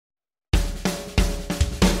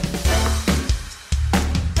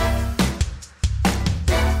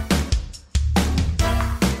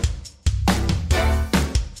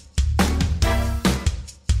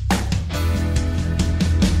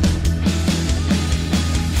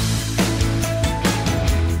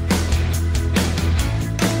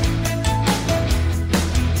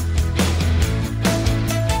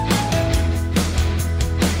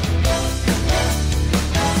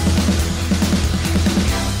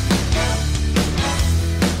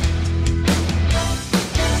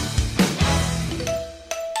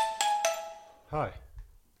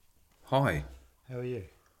Hi. How are you?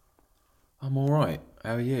 I'm all right.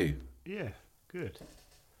 How are you? Yeah, good.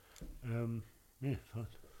 Yeah, fine.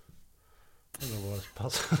 I don't know why I was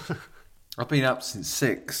puzzled. I've been up since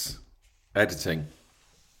 6, editing.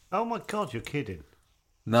 Oh my God, you're kidding.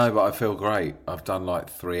 No, but I feel great. I've done like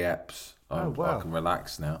 3 eps. Wow. I can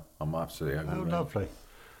relax now. I'm absolutely over How the moon. lovely.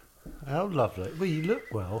 How lovely. Well, you look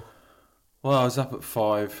well. Well, I was up at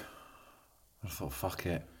 5. I thought, fuck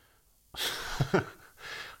it.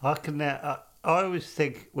 I can now. I always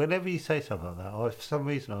think, whenever you say something like that, for some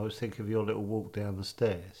reason I always think of your little walk down the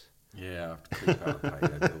stairs. Yeah, I have to keep out of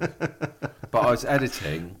payday bills. But I was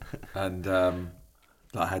editing and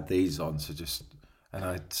I had these on, and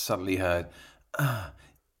I suddenly heard,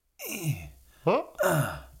 What?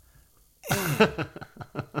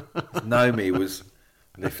 Naomi was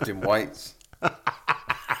lifting weights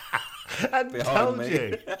And behind told me.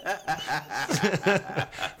 you.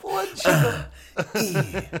 What she got?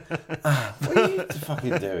 What are you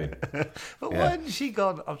fucking doing? But Yeah. when she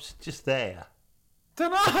gone, I was just there.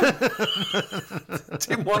 Don't know.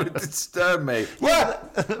 Didn't want to disturb me.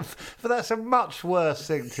 But that's a much worse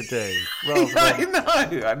thing to do. Rather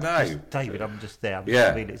than, I know. David, I'm just there.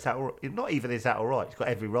 Yeah. I mean, is that all, not even is that all right? He's got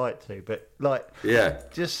every right to, but like, Yeah.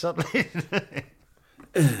 just suddenly.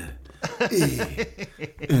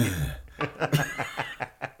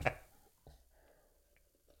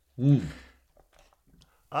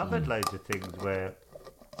 I've had loads of things where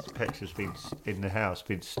Petra's been in the house,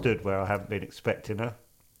 been stood where I haven't been expecting her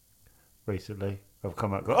recently. I've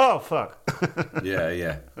come out and go, oh, fuck.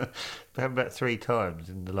 Yeah. About 3 times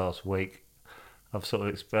in the last week. I've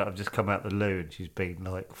I've just come out the loo and she's been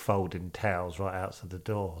like folding towels right outside the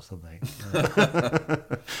door or something.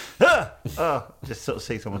 Just sort of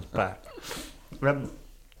see someone's back.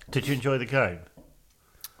 Did you enjoy the game?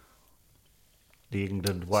 The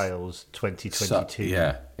England-Wales 2022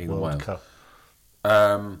 World England-Wales. Cup.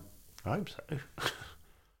 I I hope so.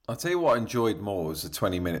 I'll tell you what I enjoyed more was the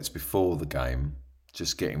 20 minutes before the game,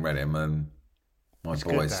 just getting ready. And then my It's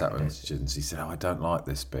boy good, sat that, with isn't me and he said, I don't like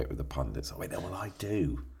this bit with the pundits. I went, well, I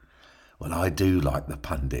do. Well, I do like the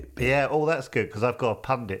pundit bit. Yeah, that's good because I've got a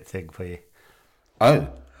pundit thing for you. Oh.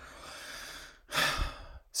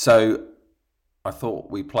 So I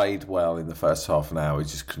thought we played well in the first half an hour. We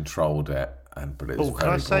just controlled it, but it was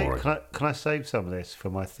very boring. Can I save some of this for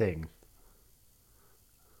my thing?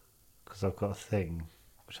 Because I've got a thing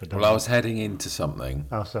which I don't. Well, I was heading into something.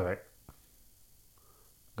 Oh, sorry.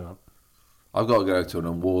 Go on. I've got to go to an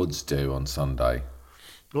awards do on Sunday.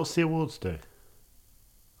 What's the awards do?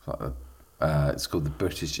 It's called the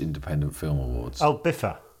British Independent Film Awards. Oh,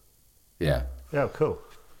 Biffa. Yeah. Yeah, cool.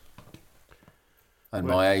 And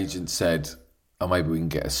my agent said, oh, maybe we can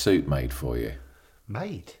get a suit made for you.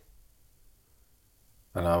 Made.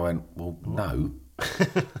 And I went, well, no.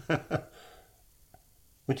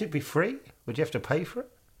 Would it be free? Would you have to pay for it?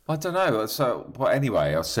 I don't know. So, well,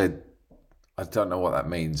 anyway, I said, I don't know what that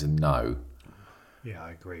means and no. Yeah,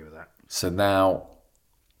 I agree with that. So now,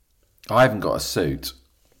 I haven't got a suit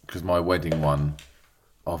because my wedding one,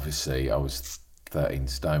 obviously, I was 13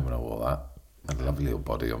 stone when I wore that. Had a lovely little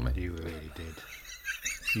body on me. You really did.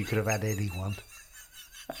 You could have had anyone.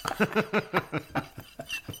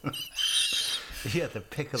 You had the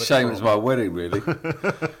pick of the Shame crop. it was my wedding, really.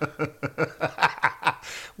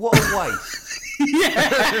 What a waste.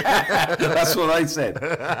 Yeah, that's what they said.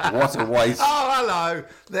 What a waste. Oh, hello.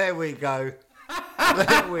 There we go.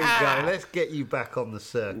 There we go. Let's get you back on the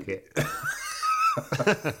circuit.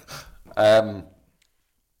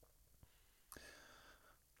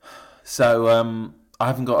 So I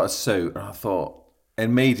haven't got a suit, and I thought,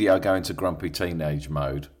 immediately I go into grumpy teenage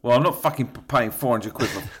mode. Well, I'm not fucking paying 400 quid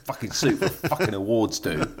for a fucking suit for a fucking awards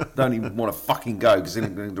do. Don't even want to fucking go because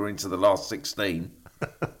England are into the last 16.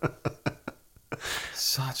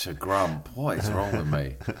 Such a grump. What is wrong with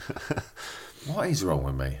me? What is wrong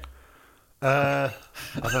with me? I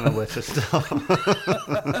don't know where to start.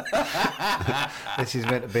 This is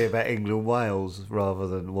meant to be about England Wales rather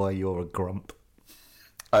than why you're a grump.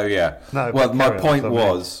 Oh, yeah. No, well, but my carry on, point sorry.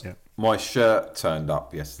 was, Yeah. my shirt turned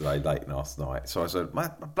up yesterday late last night. So I said, my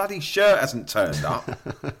bloody shirt hasn't turned up.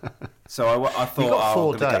 So I thought, You've got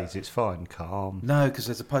 4 I'm gonna days, it's fine, calm. No, because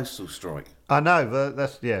there's a postal strike. I know, but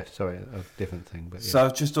that's, sorry, a different thing. But yeah. So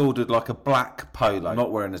I've just ordered like a black polo,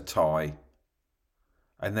 not wearing a tie.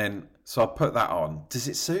 And then, so I put that on. Does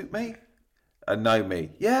it suit me? And no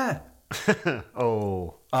me. Yeah.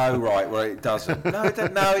 Oh, right. Well, it doesn't. No,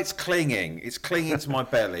 it's clinging. It's clinging to my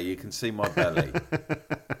belly. You can see my belly.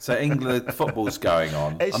 So England football's going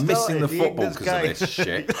on. I'm missing the football England's because of this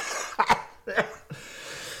shit.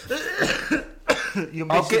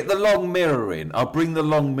 You're I'll missing... get the long mirror in. I'll bring the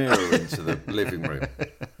long mirror into the living room.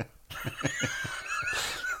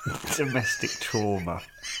 Domestic trauma.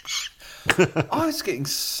 I was getting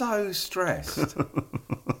so stressed.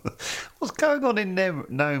 What's going on in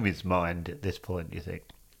Naomi's mind at this point, do you think?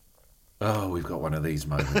 Oh, we've got one of these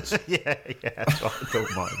moments. yeah, that's what I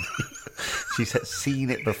thought mine. She's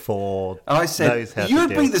seen it before. I said, knows how you'd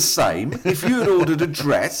to be deal. the same if you had ordered a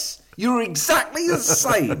dress. You're exactly the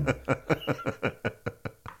same.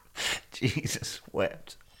 Jesus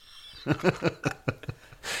wept.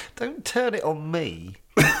 Don't turn it on me.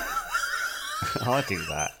 I do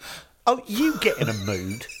that. Oh, you get in a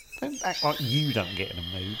mood. Don't act like you don't get in a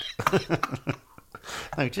mood.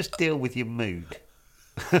 No, just deal with your mood.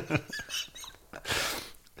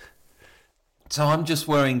 So I'm just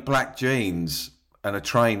wearing black jeans and and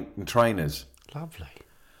trainers. Lovely.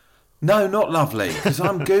 No, not lovely, because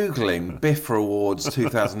I'm Googling BIFA Awards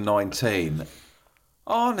 2019.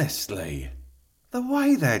 Honestly, the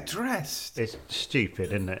way they're dressed. It's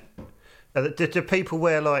stupid, isn't it? Do people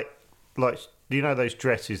wear like you know those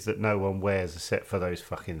dresses that no one wears except for those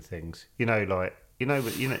fucking things? You know you know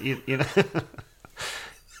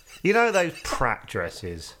those Pratt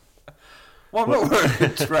dresses. Well, I'm not wearing a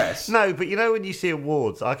dress. No, but you know when you see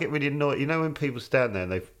awards, I get really annoyed. You know when people stand there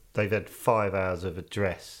and they've had 5 hours of a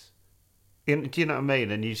dress. Do you know what I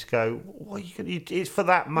mean? And you just go, "What it's for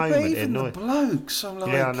that moment." But even the blokes, I'm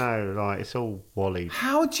like, yeah, I know. Like it's all Wally.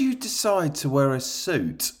 How do you decide to wear a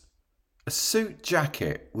suit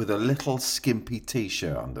jacket with a little skimpy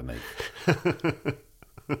t-shirt underneath?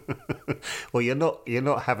 Well, you're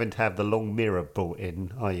not having to have the long mirror brought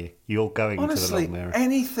in, are you? You're going Honestly, to the long mirror.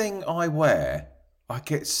 anything I wear, I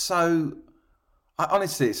get so...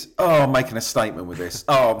 honestly, it's, I'm making a statement with this.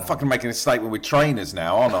 Oh, I'm fucking making a statement with trainers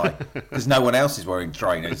now, aren't I? Because no one else is wearing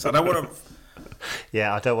trainers. I don't want to...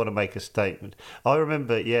 Yeah, I don't want to make a statement. I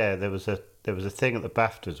remember, there was a thing at the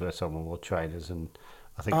BAFTAs where someone wore trainers, and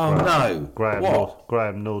I think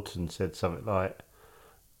Graham Norton said something like,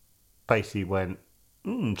 basically went,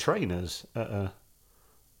 trainers. Honestly,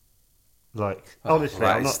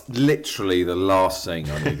 I'm not... It's literally the last thing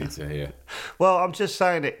I needed to hear. Well, I'm just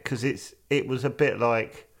saying it because it was a bit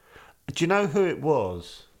like... Do you know who it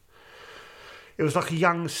was? It was like a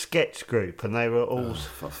young sketch group, and they were all...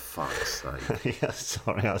 For fuck's sake. Yeah,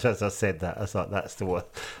 sorry, as I said that, I was like,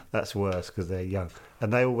 that's worse because they're young.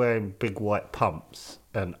 And they were wearing big white pumps.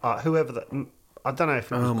 And whoever that... I don't know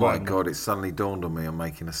if it was... Oh my God, it suddenly dawned on me I'm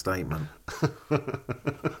making a statement.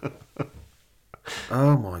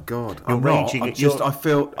 Oh my God! You're raging. I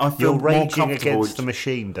feel you're more raging comfortable against the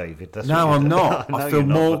machine, David. That's no, what I'm not. I I feel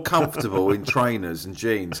more not. comfortable in trainers and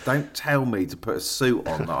jeans. Don't tell me to put a suit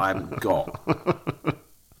on that I haven't got.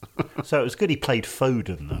 So it was good he played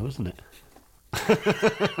Foden, though, wasn't it?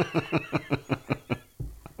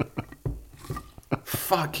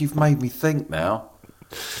 Fuck! You've made me think now.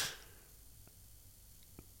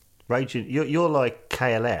 Raging. You're like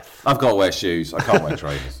KLF. I've got to wear shoes. I can't wear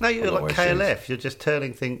trainers. No, you're I've got like to wear KLF. shoes. You're just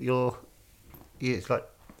turning things. It's like,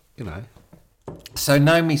 you know. So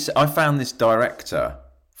Naomi, I found this director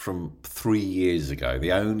from 3 years ago.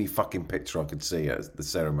 The only fucking picture I could see at the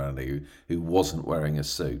ceremony who wasn't wearing a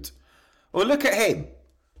suit. Well, look at him.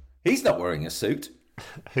 He's not wearing a suit.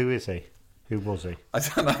 Who is he? Who was he? I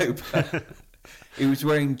don't know. But he was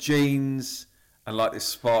wearing jeans and like this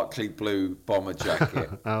sparkly blue bomber jacket.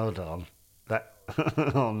 Hold on. That.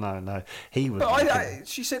 Oh no. He was. But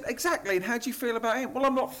she said, exactly. And how do you feel about him? Well,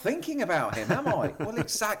 I'm not thinking about him, am I? Well,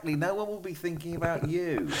 exactly. No one will be thinking about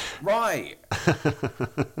you. Right.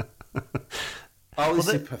 Oh, this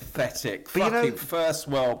is pathetic. Fucking first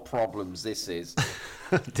world problems, this is.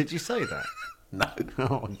 Did you say that? No.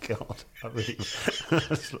 Oh, my God. I really...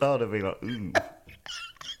 It's hard to be like, ooh.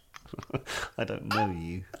 I don't know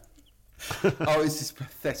you. Oh, this is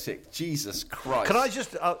pathetic. Jesus Christ. Can I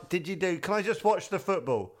just... Can I just watch the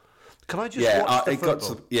football? Can I just watch the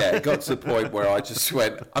football? It got to the point where I just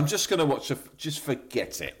went, I'm just going to watch just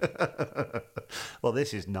forget it. Well,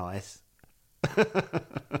 this is nice.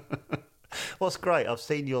 What's great, I've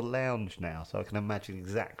seen your lounge now, so I can imagine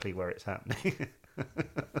exactly where it's happening.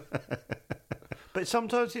 But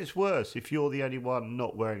sometimes it's worse if you're the only one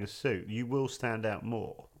not wearing a suit. You will stand out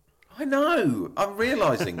more. I know. I'm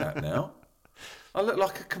realising that now. I look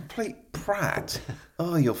like a complete prat.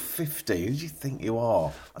 Oh, you're 50. Who do you think you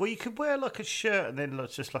are? Well, you could wear like a shirt and then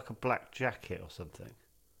just like a black jacket or something.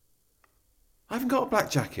 I haven't got a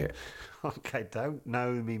black jacket. Okay, don't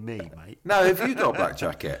know me, mate. No, have you got a black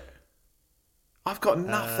jacket? I've got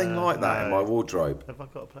nothing like that in my wardrobe. Have I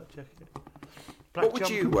got a black jacket? What would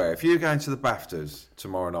you wear? If you were going to the BAFTAs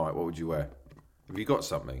tomorrow night, what would you wear? Have you got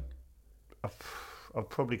something? I've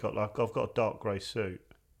probably got I've got a dark grey suit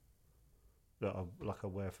that I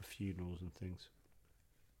wear for funerals and things.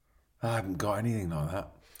 I haven't got anything like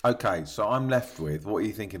that. Okay, so I'm left with, what are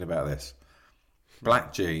you thinking about this?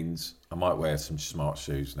 Black jeans. I might wear some smart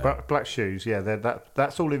shoes now. Black shoes, yeah.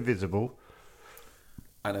 That's all invisible.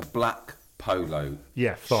 And a black polo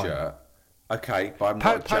fine. shirt. Okay, but I'm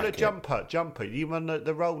not polo jumper. You want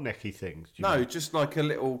the roll necky things? No, just like a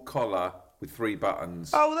little collar with 3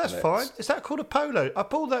 buttons. Oh, that's fine. Is that called a polo? I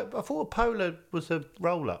thought a polo was a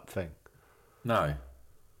roll-up thing. No.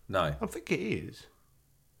 I think it is.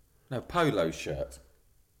 No, polo shirt.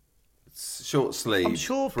 It's short sleeve, I'm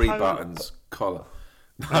sure 3 buttons, collar.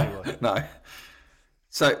 No.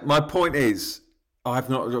 So my point is, I've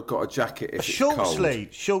not got a jacket if it's cold.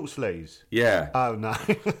 Short sleeves. Yeah. Oh, no.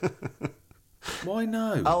 Why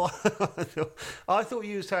no? Oh, I thought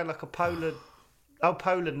you were saying like a polar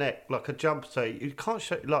neck, like a jumper. So you can't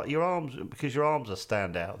show like your arms because your arms are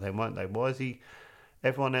stand out. Then won't they? Why is he?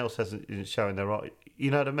 Everyone else isn't showing their right.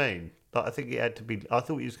 You know what I mean? Like I think it had to be. I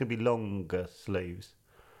thought it was going to be longer sleeves.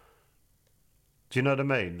 Do you know what I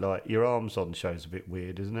mean? Like your arms on shows a bit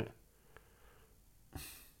weird, isn't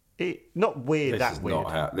it? Not weird. This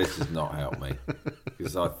has not helped me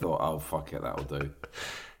because I thought, oh fuck it, that'll do.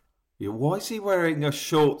 Yeah, why is he wearing a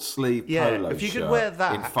short sleeve polo if you shirt could wear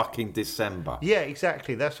that in fucking December? Yeah,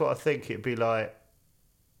 exactly. That's what I think it'd be like.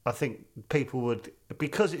 I think people would,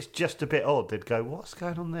 because it's just a bit odd, they'd go, what's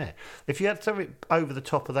going on there? If you had something over the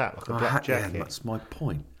top of that, like a black jacket. Yeah, that's my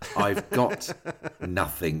point. I've got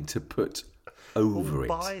nothing to put over it.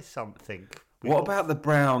 Buy something. What about the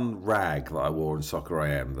brown rag that I wore in Soccer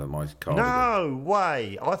AM that my cardigan? No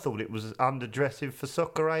way. I thought it was underdressing for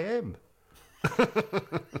Soccer AM. What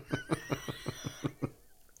am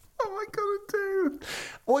I going to do?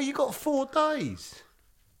 Well, you got 4 days.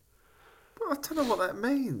 I don't know what that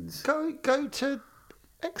means. Go to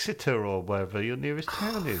Exeter or wherever your nearest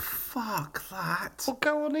town is. Fuck that. Or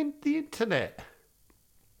go on the internet.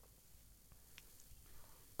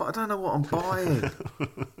 But I don't know what I'm buying.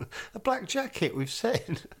 A black jacket, we've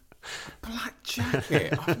said. Black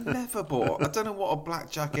jacket? I've never bought. I don't know what a black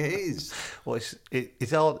jacket is. Well, it's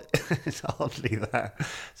hardly that.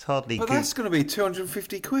 It's hardly. But that's going to be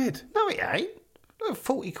 250 quid. No, it ain't.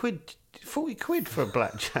 40 quid. 40 quid for a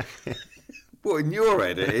black jacket. What, in your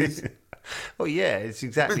head it is? Well, yeah, it's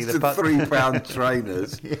exactly it's the £3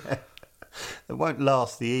 trainers. Yeah, it won't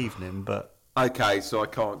last the evening, but okay, so I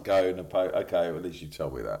can't go in a okay. Well, at least you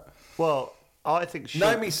told me that. Well, I think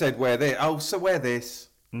Naomi said wear this. Oh, so wear this.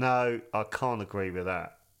 No, I can't agree with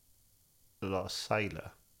that. Like a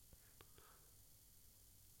sailor.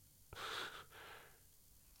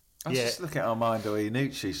 I just look at Armando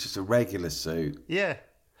Iannucci. It's just a regular suit. Yeah,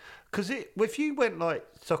 because if you went like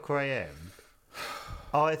Soccer AM,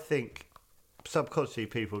 I think subconsciously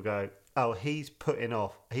people go, "Oh, he's putting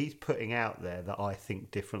out there that I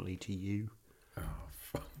think differently to you." Oh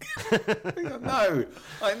fuck! No,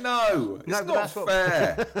 I know. It's not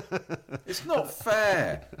fair. It's not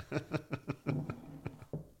fair.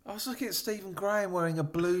 I was looking at Stephen Graham wearing a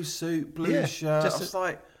blue suit, blue shirt. I was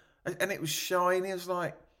like, and it was shiny. I was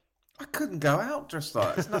like, I couldn't go out dressed like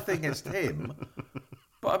that. There's nothing against him,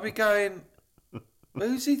 but I'd be going,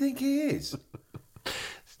 who's he think he is?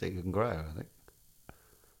 Stephen Graham, I think.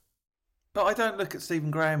 But I don't look at Stephen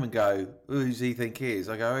Graham and go, who's he think he is?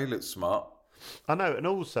 I go, he looks smart. I know, and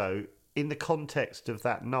also in the context of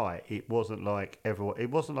that night, it wasn't like everyone. It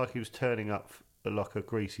wasn't like he was turning up like a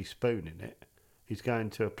greasy spoon in it. He's going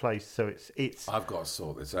to a place, so it's. I've got to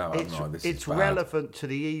sort this out. It's relevant to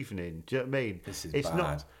the evening. Do you know what I mean? This is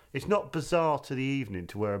bad. It's not bizarre to the evening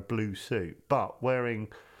to wear a blue suit, but wearing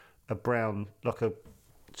a brown, like a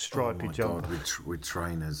stripy jumper. Oh my God, with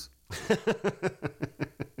trainers.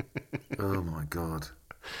 Oh my God.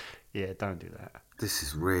 Yeah, don't do that. This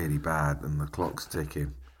is really bad, and the clock's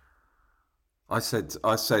ticking. I said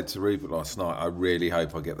to Rupert last night, I really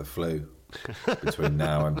hope I get the flu between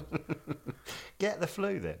now and. Get the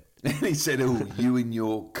flu then. And he said, "Oh, you and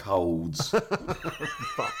your colds." I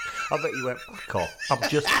bet you went, fuck off. I'm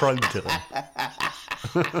just prone to them.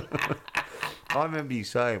 I remember you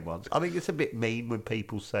saying once, I think it's a bit mean when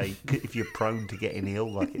people say if you're prone to getting ill,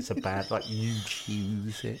 like it's a bad, like you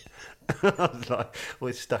choose it. I was like, well,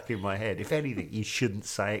 it's stuck in my head. If anything, you shouldn't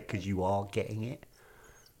say it because you are getting it.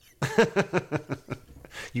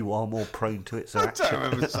 You are more prone to it. So I don't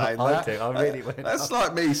remember saying that. I do. I really went. That's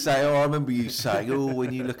like me saying, "Oh, I remember you saying, oh,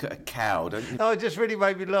 when you look at a cow, don't you?" No, it just really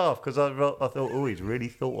made me laugh because I thought, oh, he's really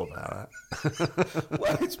thought about that.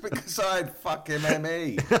 Well, it's because I had fucking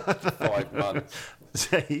ME for 5 months.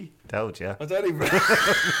 See? Told you. I don't even...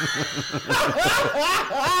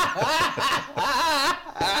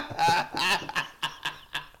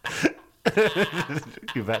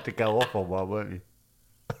 You've had to go off on one, weren't you?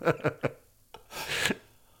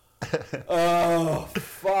 Oh,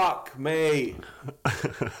 fuck me.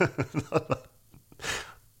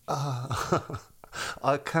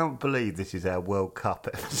 I can't believe this is our World Cup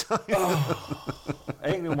episode.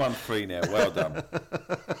 England won 3-0. Well done.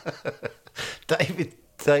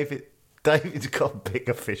 David's got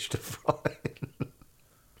bigger fish to fry.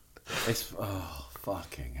 It's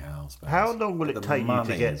fucking hell. How long will it take you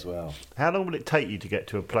to get? As well. How long will it take you to get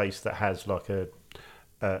to a place that has like a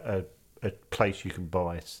place you can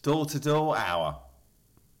buy? Door to door, hour.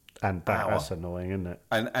 And back. That's annoying, isn't it?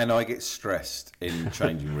 And I get stressed in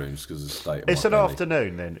changing rooms because of the state of It's my an belly.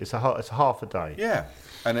 afternoon then. It's half a day. Yeah,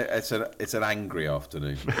 and it's an angry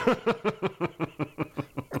afternoon.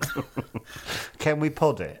 Can we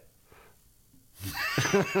pod it?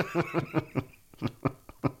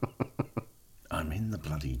 I'm in the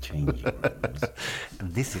bloody changing rooms.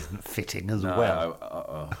 And this isn't fitting as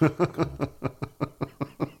well.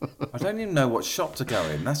 I don't even know what shop to go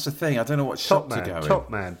in. That's the thing. I don't know what shop to go in. Top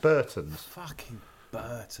man, Burton's. Fucking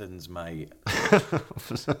Burton's, mate.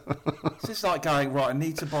 It's just like going, right, I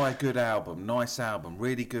need to buy a good album, nice album,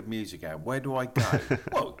 really good music album. Where do I go?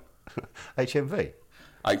 Well, HMV.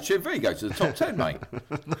 HMV, go to the top 10, mate.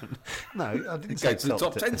 No, I didn't Go to the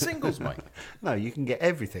top 10 singles, mate. No, you can get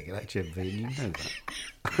everything at HMV and you know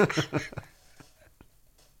that.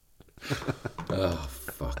 Oh,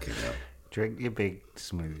 fucking hell. Drink your big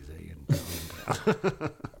smoothie and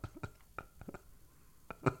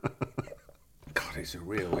God, it's a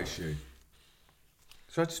real issue.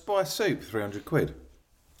 So I just buy a soup, 300 quid.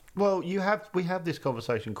 Well, we have this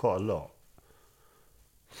conversation quite a lot.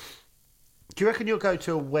 Do you reckon you'll go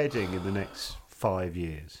to a wedding in the next 5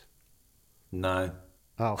 years? No.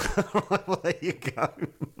 Oh, well, there you go.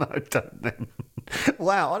 No, don't then.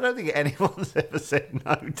 Wow, I don't think anyone's ever said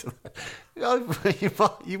no to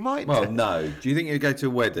that. You might. Well, no. Do you think you'll go to a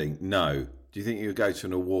wedding? No. Do you think you'll go to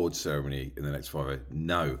an award ceremony in the next 5 years?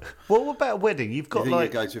 No. Well, what about a wedding? You've got Do you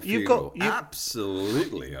think like you'll go to a funeral? you've got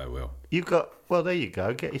Absolutely, I will. You've got. Well, there you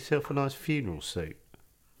go. Get yourself a nice funeral suit.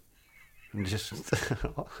 And just.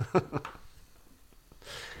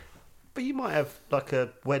 But you might have like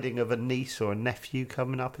a wedding of a niece or a nephew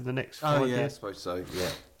coming up in the next 5 years. I suppose so. Yeah.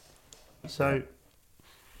 So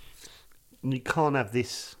you can't have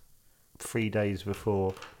this 3 days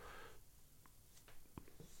before.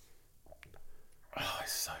 Oh,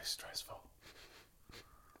 it's so stressful.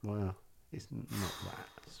 Wow, it's not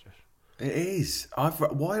that stressful. It is.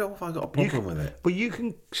 Why have I got a problem with it? Well, you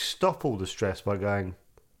can stop all the stress by going,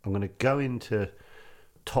 I'm going to go into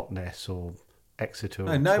Totnes or Exeter.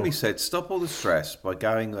 No, Naomi said, stop all the stress by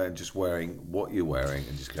going there and just wearing what you're wearing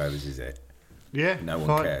and just go, this is it. Yeah. No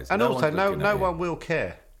one cares. And No also, one's no one will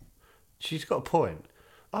care. She's got a point.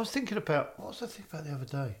 I was thinking about, what was I thinking about the other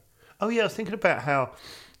day? Oh, yeah, I was thinking about how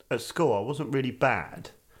at school I wasn't really bad,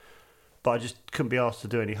 but I just couldn't be asked to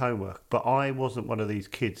do any homework. But I wasn't one of these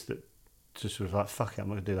kids that just was like, fuck it, I'm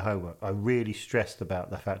not going to do the homework. I really stressed about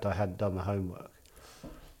the fact I hadn't done the homework.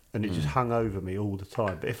 And it just hung over me all the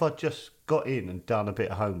time. But if I'd just got in and done a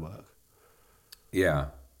bit of homework, Yeah.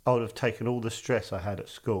 I would have taken all the stress I had at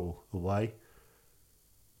school away.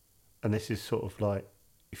 And this is sort of like,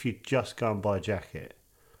 if you just go and buy a jacket.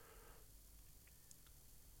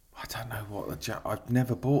 I don't know what the jacket... I've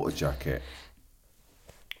never bought a jacket.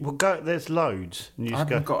 Well, go. There's loads. And you I just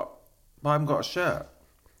haven't go, got a shirt.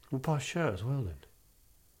 We'll buy a shirt as well then.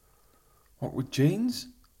 What, with jeans?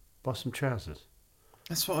 Buy some trousers.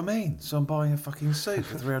 That's what I mean. So I'm buying a fucking suit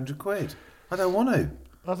for 300 quid. I don't want to.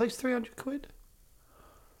 Are these 300 quid?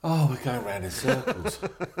 Oh, we're going round in circles.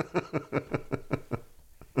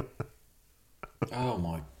 Oh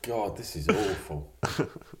my God, this is awful.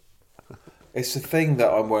 It's the thing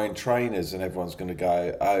that I'm wearing trainers and everyone's going to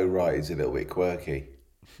go, oh right, he's a little bit quirky.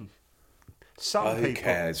 Who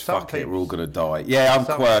cares? Fuck it, we're all going to die. Yeah, I'm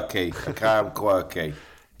quirky. Okay, I'm quirky.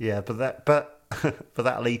 Yeah, but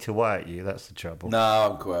that'll eat away at you. That's the trouble. No,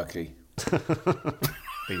 I'm quirky. But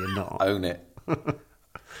you're not. Own it.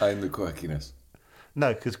 Own the quirkiness.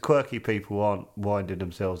 No, because quirky people aren't winding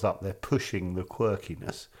themselves up. They're pushing the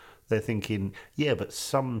quirkiness. They're thinking, yeah, but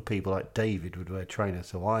some people like David would wear trainers,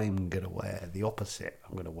 so I'm going to wear the opposite.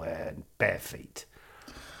 I'm going to wear bare feet.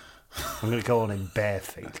 I'm going to go on in bare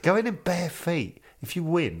feet. Go in bare feet. If you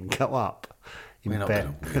win, go up. We're not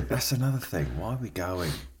going to win. That's another thing. Why are we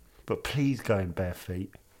going? But please go in bare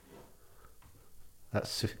feet.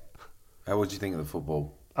 That's. What do you think of the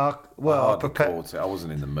football? I caught it. I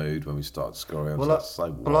wasn't in the mood when we started scoring.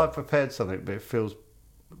 I prepared something, but it feels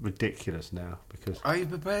ridiculous now because. Oh, you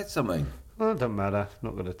prepared something? Well, it doesn't matter. I'm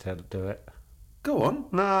not going to do it. Go on.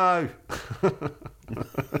 No.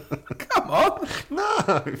 Come on.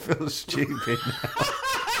 No, it feels stupid now.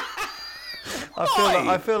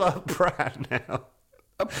 I feel like a brat now.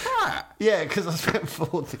 A brat? Yeah, because I spent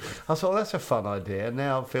 40. I thought, that's a fun idea. And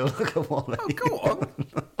now I feel like a wally. Oh, go on.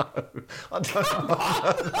 No, I don't know.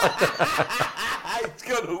 It's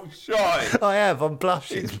got all shy. I have. I'm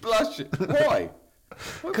blushing. He's blushing. Why?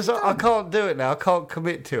 Because I can't do it now. I can't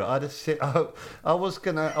commit to it. I just sit. I was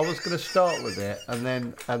gonna start with it, and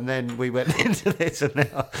then we went into this, and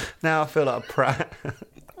now I feel like a prat.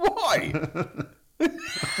 Why?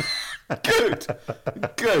 Good.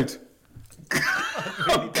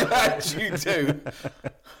 I'm glad you do.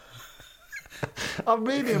 I'm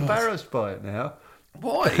really embarrassed by it now.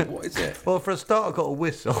 Why? What is it? Well, for a start, I got a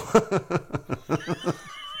whistle.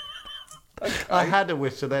 Okay. I had a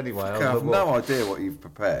whistle anyway. I have no idea what you've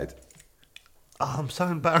prepared. Oh, I'm so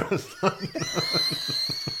embarrassed.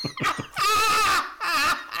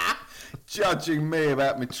 Judging me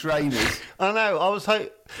about my trainers. I know. I was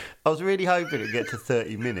really hoping it'd get to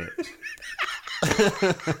 30 minutes.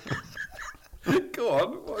 Go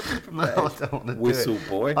on. What have you prepared? No, I don't want to Whistle do it.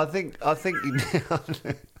 boy. I think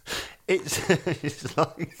it's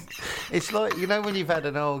like you know when you've had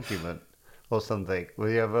an argument or something where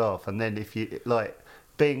you have it off, and then if you like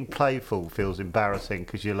being playful feels embarrassing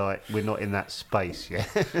because you're like, we're not in that space yet.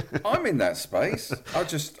 I'm in that space. I've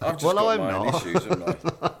just well, got I'm my own issues,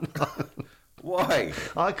 haven't I? Why?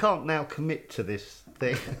 I can't now commit to this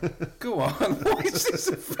thing. Go on. Why has this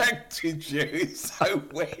affected you? It's so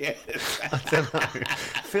weird. I don't know.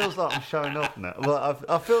 Feels like I'm showing off now. Well,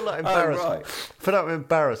 I feel like embarrassed. Oh, right. I feel like I'm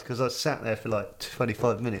embarrassed because I sat there for like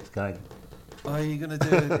 25 minutes going. Are you going to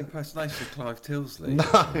do an impersonation of Clive Tilsley?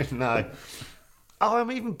 No. Oh,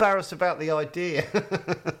 I'm even embarrassed about the idea.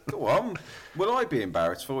 Go on. Will I be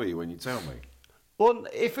embarrassed for you when you tell me? Well,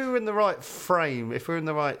 if we were in the right frame, if we were in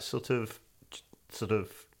the right sort of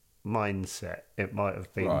mindset, it might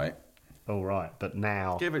have been right. All right. But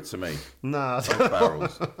now, give it to me. No, I don't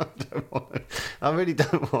want to. I really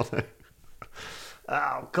don't want to.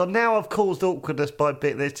 Oh God! Now I've caused awkwardness by a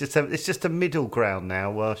bit. It's just a middle ground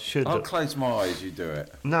now. Where I should. I'll close my eyes. You do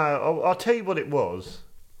it. No, I'll tell you what it was.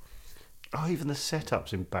 Oh, even the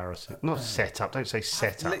setup's embarrassing. Not setup. Don't say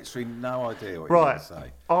setup. I've literally no idea what you're going to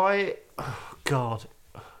say. Oh God.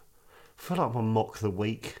 I feel like I'm on Mock the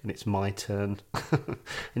Week and it's my turn. And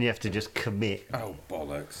you have to just commit. Oh,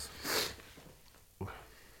 bollocks.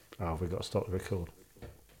 Oh, we've got to stop the record.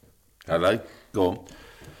 Hello? Go on.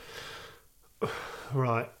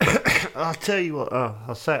 Right. I'll tell you what.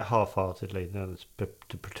 I'll say it half-heartedly. No, that's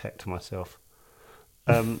to protect myself.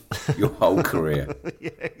 Your whole career.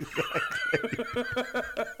 Yeah, exactly.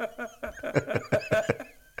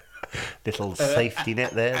 Little safety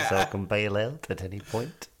net there so I can bail out at any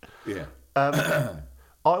point. Yeah.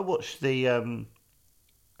 I watched the...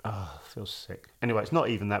 I feel sick. Anyway, it's not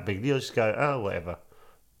even that big. You'll just go, oh, whatever.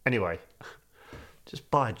 Anyway,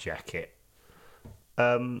 just buy a jacket.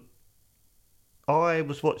 I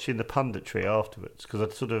was watching the punditry afterwards because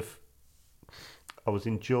I was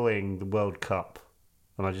enjoying the World Cup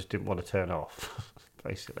and I just didn't want to turn off,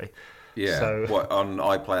 basically. Yeah. So, what, on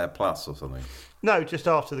iPlayer Plus or something? No, just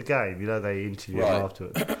after the game. You know, they interview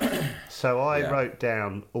afterwards. So I wrote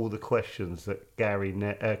down all the questions that Gary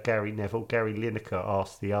Lineker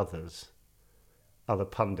asked the other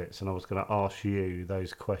pundits, and I was going to ask you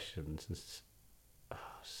those questions.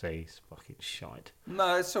 See, it's fucking shite.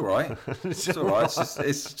 No, it's all right. It's all right.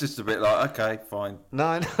 It's just a bit like, okay, fine.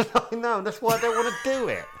 No, that's why I don't want to do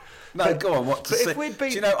it. No, but, go on. What to say? Do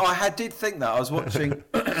you know, I did think that. I was watching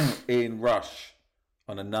Ian Rush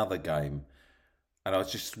on another game, and I was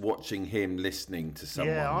just watching him listening to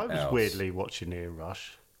someone else. Yeah, I was weirdly watching Ian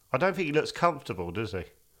Rush. I don't think he looks comfortable, does he?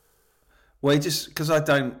 Well, because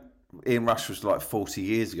Ian Rush was like 40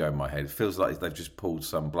 years ago in my head. It feels like they've just pulled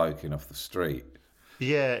some bloke in off the street.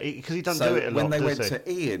 Yeah, because he doesn't do it a lot, when they went to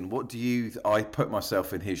Ian, I put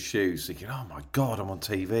myself in his shoes thinking, oh my God, I'm on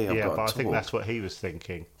TV. I've got to talk. I think that's what he was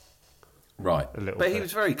thinking. Right. But he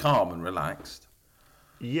was very calm and relaxed.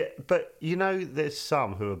 Yeah, but you know, there's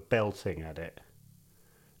some who are belting at it.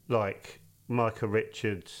 Like Micah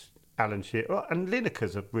Richards, Alan Shearer, and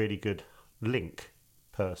Lineker's a really good link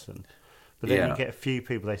person. But then you get a few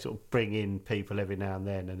people, they sort of bring in people every now and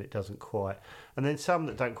then, and it doesn't quite. And then some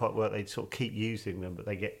that don't quite work, they sort of keep using them, but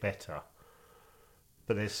they get better.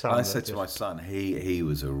 But there's some. I said to my son, he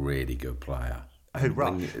was a really good player. Who,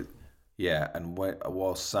 Rush? Yeah, and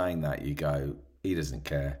while saying that, you go, He doesn't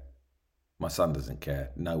care. My son doesn't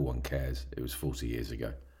care. No one cares. It was 40 years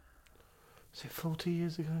ago. Is it 40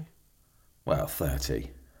 years ago? Well, 30,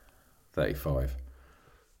 35.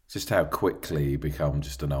 Just how quickly he become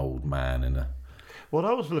just an old man in a... Well,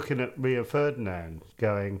 I was looking at Rio Ferdinand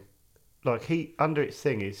going, like, he, under its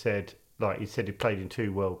thing, he said he played in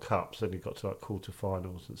 2 World Cups and he got to, like,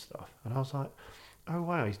 quarterfinals and stuff. And I was like, oh,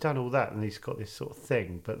 wow, he's done all that and he's got this sort of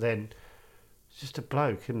thing. But then it's just a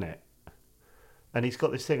bloke, isn't it? And he's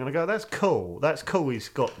got this thing. And I go, that's cool. That's cool he's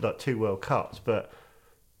got, like, 2 World Cups. But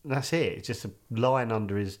that's it. It's just a line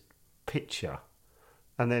under his picture.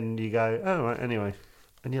 And then you go, oh, right, anyway.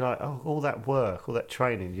 And you're like, oh, all that work, all that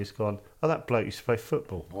training, you've just gone, oh, that bloke used to play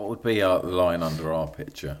football. What would be the line under our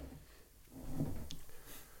picture?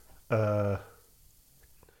 2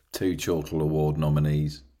 Chortle Award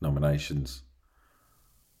nominations.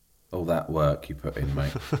 All that work you put in,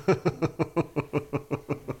 mate.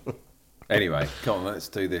 Anyway, come on, let's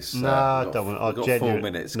do this. No, I don't want to. I've got 4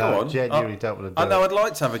 minutes. No, go on. Genuinely don't want to do I know, I'd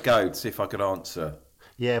like to have a go to see if I could answer.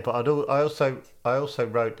 Yeah, but I also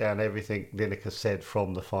wrote down everything Lineker said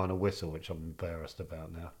from the final whistle, which I'm embarrassed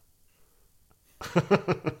about now.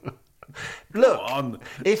 Look,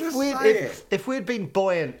 if we'd been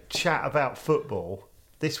buoyant chat about football,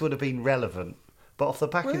 this would have been relevant. But off the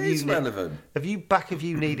back of you, relevant. Of you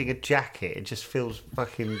needing a jacket, it just feels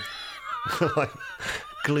fucking like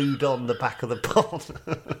glued on the back of the pod.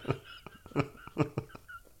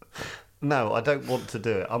 No, I don't want to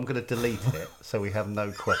do it. I'm going to delete it so we have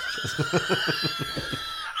no questions.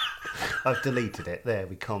 I've deleted it. There,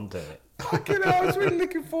 we can't do it. Fucking hell, I was really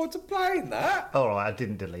looking forward to playing that. All right, I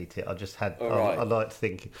didn't delete it. I just had... I liked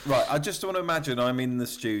thinking. Right, I just want to imagine I'm in the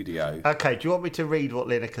studio. Okay, do you want me to read what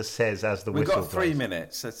Lineker says as the whistle We've got 3 blows?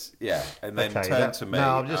 minutes. And then turn to me.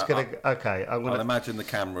 No, I'm just going to... Okay, I'm going to... I'll imagine the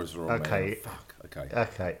cameras are on me. Fuck.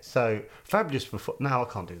 Okay, so fabulous... No, I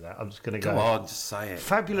can't do that. I'm just going to go... Go on, just say it.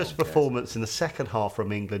 Fabulous performance in the second half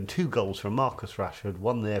from England. 2 goals from Marcus Rashford,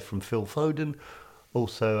 1 there from Phil Foden.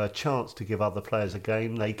 Also a chance to give other players a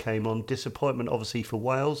game. They came on. Disappointment, obviously, for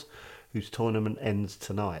Wales, whose tournament ends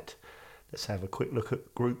tonight. Let's have a quick look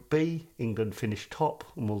at Group B. England finished top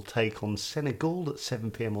and will take on Senegal at 7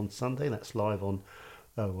 p.m. on Sunday. That's live on,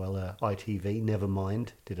 ITV. Never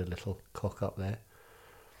mind. Did a little cock up there.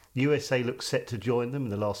 USA looks set to join them in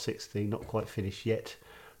the last 16. Not quite finished yet.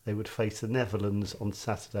 They would face the Netherlands on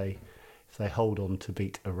Saturday if they hold on to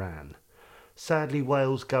beat Iran. Sadly,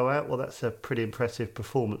 Wales go out. Well, that's a pretty impressive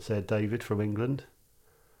performance there, David, from England.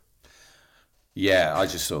 Yeah, I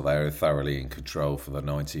just thought they were thoroughly in control for the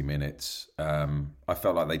 90 minutes. I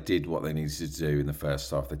felt like they did what they needed to do in the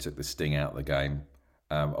first half. They took the sting out of the game.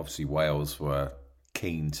 Obviously, Wales were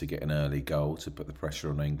keen to get an early goal to put the pressure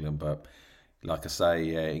on England. But like I say,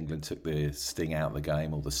 yeah, England took the sting out of the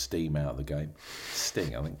game, or the steam out of the game.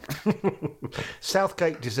 Sting, I think.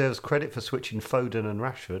 Southgate deserves credit for switching Foden and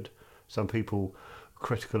Rashford. Some people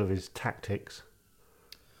critical of his tactics.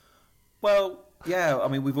 Well, yeah, I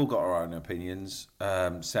mean, we've all got our own opinions.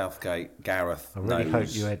 Southgate, Gareth I really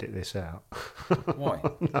knows... hope you edit this out. Why?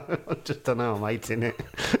 No, I just don't know. I'm hating it.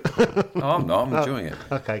 No, I'm not. I'm enjoying it.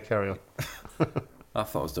 Okay, carry on. I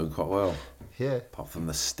thought I was doing quite well. Yeah. Apart from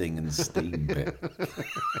the sting and steam bit.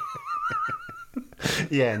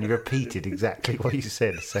 Yeah, and you repeated exactly what you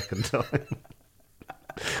said a second time.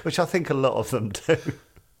 Which I think a lot of them do.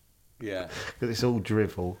 Yeah. Because it's all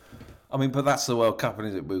drivel. I mean, but that's the World Cup,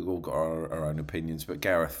 and it? We've all got our own opinions. But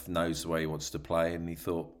Gareth knows the way he wants to play, and he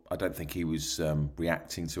thought... I don't think he was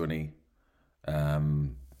reacting to any...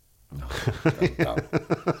 I'm done.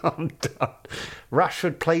 I'm done.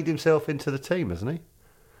 Rashford played himself into the team, hasn't he?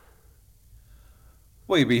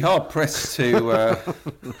 Well, you'd be hard-pressed to...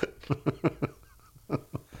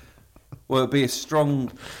 Well, it'd be a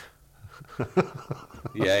strong...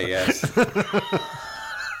 Yes.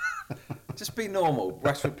 Just be normal.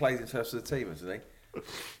 Rashford plays himself to the team, hasn't he?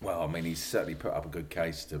 Well, I mean, he's certainly put up a good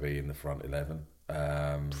case to be in the front 11.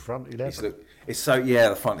 Front 11?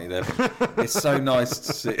 The front 11. It's so nice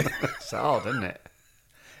to see. It's hard, isn't it?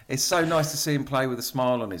 It's so nice to see him play with a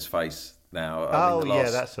smile on his face now.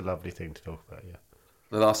 That's a lovely thing to talk about, yeah.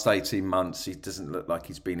 The last 18 months, he doesn't look like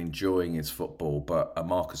he's been enjoying his football, but a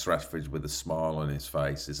Marcus Rashford with a smile on his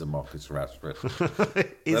face is a Marcus Rashford.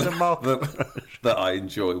 that I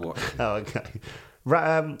enjoy watching. Oh, okay.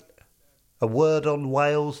 A word on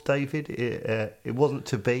Wales, David? It wasn't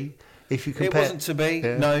to be. If you compare... It wasn't to be,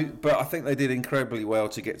 no, but I think they did incredibly well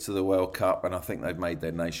to get to the World Cup, and I think they've made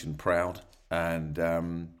their nation proud, and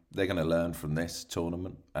they're going to learn from this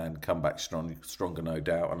tournament and come back stronger, no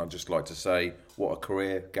doubt. And I'd just like to say what a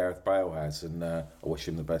career Gareth Bale has, and I wish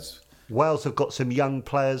him the best Wales have got some young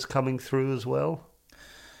players coming through as well.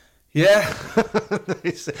 Yeah.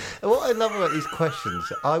 What I love about these questions,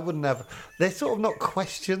 I wouldn't have. They're sort of not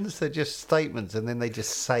questions; they're just statements, and then they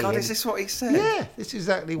just say. God, is this what he said? Yeah, this is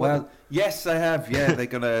exactly what. Well, yes, they have. Yeah, they're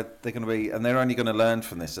gonna be, and they're only gonna learn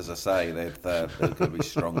from this. As I say, they're gonna be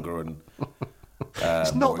stronger and.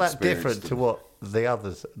 It's not that different to what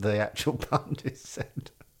the actual pundits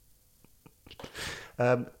said.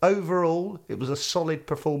 Overall, it was a solid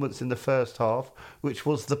performance in the first half, which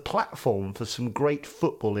was the platform for some great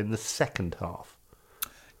football in the second half.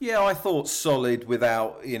 Yeah, I thought solid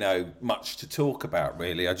without, much to talk about,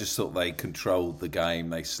 really. I just thought they controlled the game.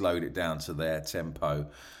 They slowed it down to their tempo.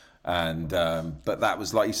 And but that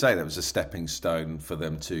was, like you say, that was a stepping stone for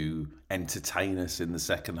them to entertain us in the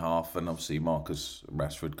second half. And obviously Marcus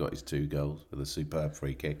Rashford got his 2 goals with a superb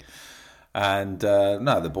free kick. And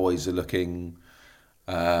the boys are looking...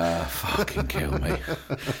 fucking kill me.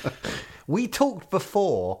 We talked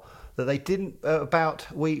before that they didn't about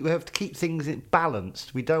we have to keep things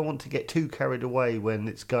balanced. We don't want to get too carried away when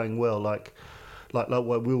it's going well, like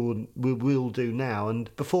what we will do now.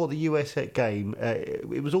 And before the US game,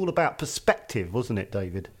 it was all about perspective, wasn't it,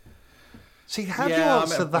 David? See, how do you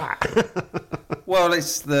answer that? Well,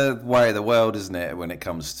 it's the way of the world, isn't it? When it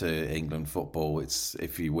comes to England football, it's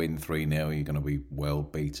if you win 3-0, you're going to be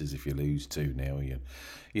world beaters. If you lose 2-0,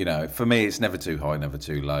 for me, it's never too high, never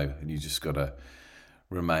too low, and you just got to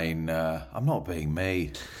remain. I'm not being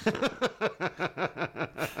me.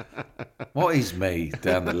 What is me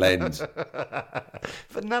down the lens?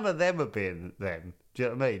 But none of them are being them. Do you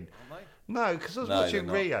know what I mean? No, because I was watching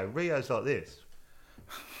Rio. Rio's like this.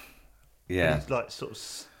 Yeah, and he's like sort of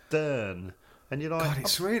stern, and you're like, God,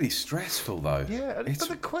 it's really stressful though. Yeah, but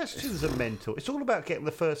the questions are mental. It's all about getting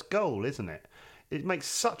the first goal, isn't it? It makes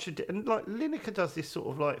such a and like Lineker does this sort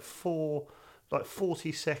of like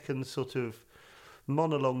 40-second sort of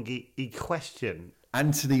monologue-y question.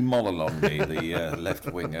 Anthony Monolongi, the left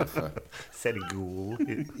winger for Senegal.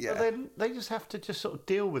 Yeah. But then they just have to just sort of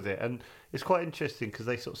deal with it, and it's quite interesting because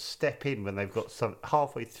they sort of step in when they've got some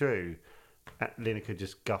halfway through. At Lineker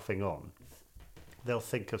just guffing on, they'll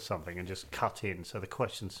think of something and just cut in, so the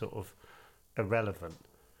question's sort of irrelevant.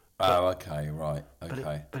 Okay, right,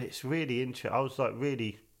 okay. But it's really interesting. I was like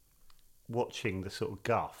really watching the sort of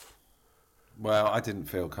guff. Well, I didn't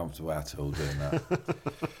feel comfortable at all doing that,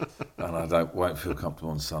 and I won't feel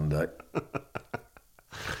comfortable on Sunday.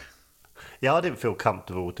 Yeah, I didn't feel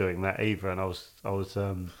comfortable doing that either, and I was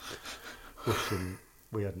wishing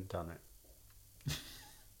we hadn't done it.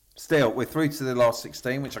 Still, we're through to the last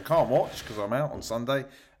 16, which I can't watch because I'm out on Sunday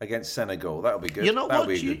against Senegal. That'll be good. You're not That'll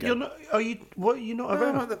watching. You're not. Are you? What? You're not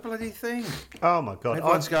around? No, the bloody thing. Oh my God!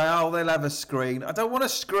 Everyone's going. Oh, they'll have a screen. I don't want a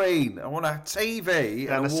screen. I want a TV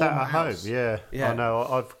and a sat at house. home. Yeah. I know.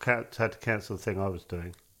 I've had to cancel the thing I was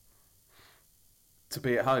doing to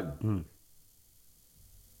be at home.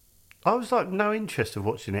 I was like no interest of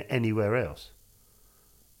watching it anywhere else.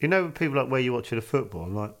 You know, people like where you're watching a football.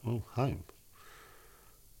 I'm like, home.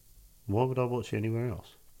 Why would I watch it anywhere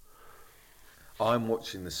else? I'm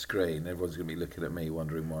watching the screen. Everyone's going to be looking at me,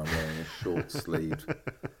 wondering why I'm wearing a short-sleeved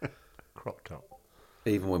crop top.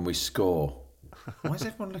 Even when we score, why is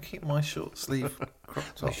everyone looking at my short-sleeve crop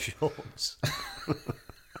top? My shorts.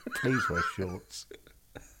 Please wear shorts.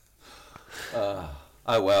 Oh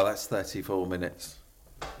well, that's 34 minutes.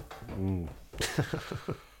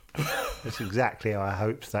 That's exactly how I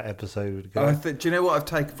hoped that episode would go. Do you know what I've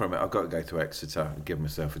taken from it? I've got to go to Exeter and give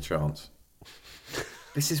myself a chance.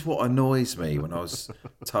 This is what annoys me when I was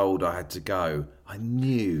told I had to go. I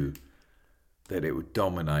knew that it would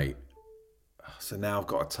dominate. So now I've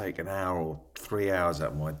got to take an hour or 3 hours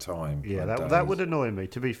out of my time. Yeah, that would annoy me.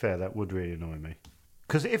 To be fair, that would really annoy me.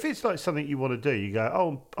 Because if it's like something you want to do, you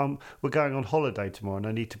go, we're going on holiday tomorrow and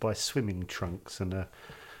I need to buy swimming trunks and a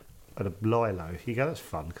lilo. You go, that's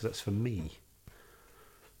fun because that's for me.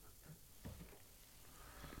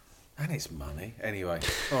 And it's money. Anyway,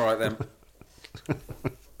 all right then.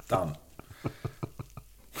 Done.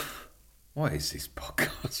 What is this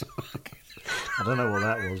podcast? I don't know what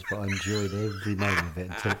that was, but I enjoyed every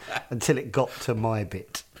moment of it until it got to my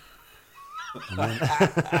bit.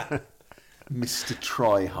 Mr.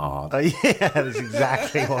 Tryhard. Yeah, that's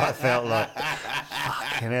exactly what I felt like.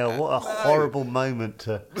 Fucking hell, what a horrible moment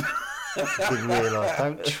to didn't realise.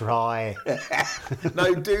 Don't try.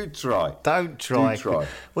 No, do try. Don't try. Do try.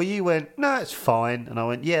 Well, you went, no, it's fine. And I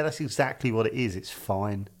went, yeah, that's exactly what it is. It's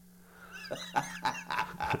fine.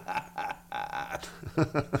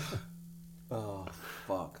 Oh,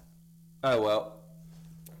 fuck. Oh, well.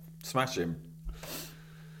 Smash him.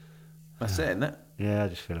 That's it, isn't it? Yeah, I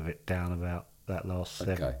just feel a bit down about that last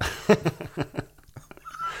step. Okay.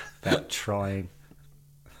 About trying.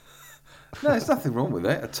 No, there's nothing wrong with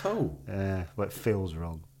it at all. Yeah, well, it feels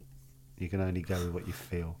wrong. You can only go with what you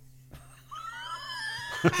feel.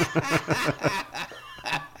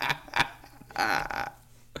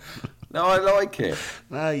 No, I like it.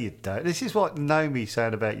 No, you don't. This is what Naomi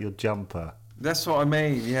saying about your jumper. That's what I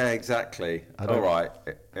mean. Yeah, exactly. All right.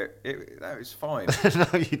 That was fine. No,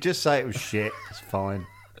 you just say it was shit. It's fine.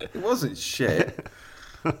 It wasn't shit.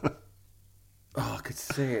 Oh, I could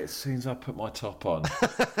see it as soon as I put my top on.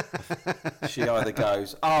 She either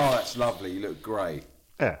goes, "Oh, that's lovely. You look great."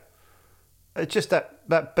 Yeah. It's just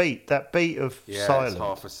that beat of silence. It's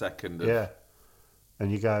half a second. Yeah.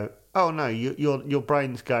 And you go, "Oh no, your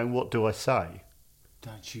brain's going. What do I say?"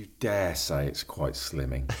 Don't you dare say it's quite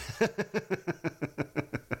slimming.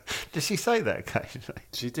 Does she say that occasionally?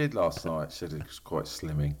 She did last night. She said it was quite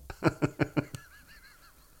slimming.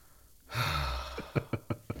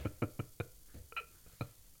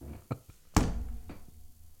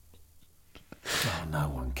 Oh, no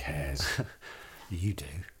one cares. You do.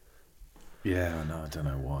 Yeah, I know. I don't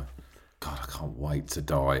know why. God, I can't wait to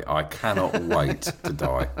die. I cannot wait to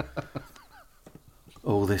die.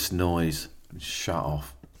 All this noise. Shut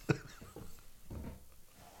off.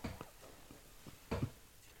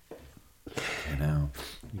 You know.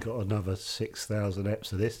 You've got another 6,000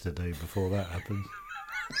 eps of this to do before that happens.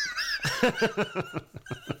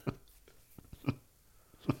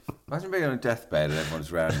 Imagine being on a deathbed and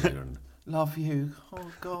everyone's around you and love you.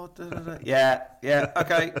 Oh God. Da, da, da. Yeah.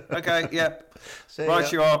 Okay. Yeah. See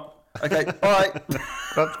right, you are. Okay. Bye.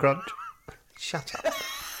 Crunch, crunch. Shut up.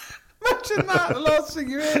 Imagine that. The last thing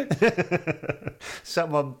you hear.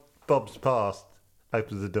 Someone bobs past,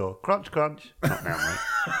 opens the door. Crunch, crunch. Not now,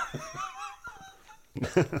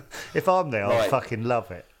 mate. If I'm there, I'll fucking love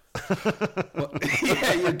it.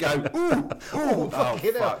 Yeah, you go. Ooh.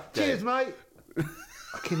 Fucking hell. Cheers, mate. I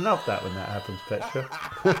fucking love that when that happens, Petra.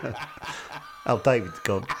 Oh, David's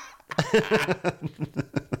gone.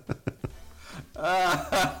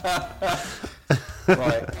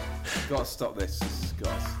 Right, got to stop this.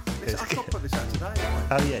 I can't put this out today.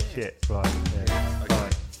 Oh yeah, shit. Right.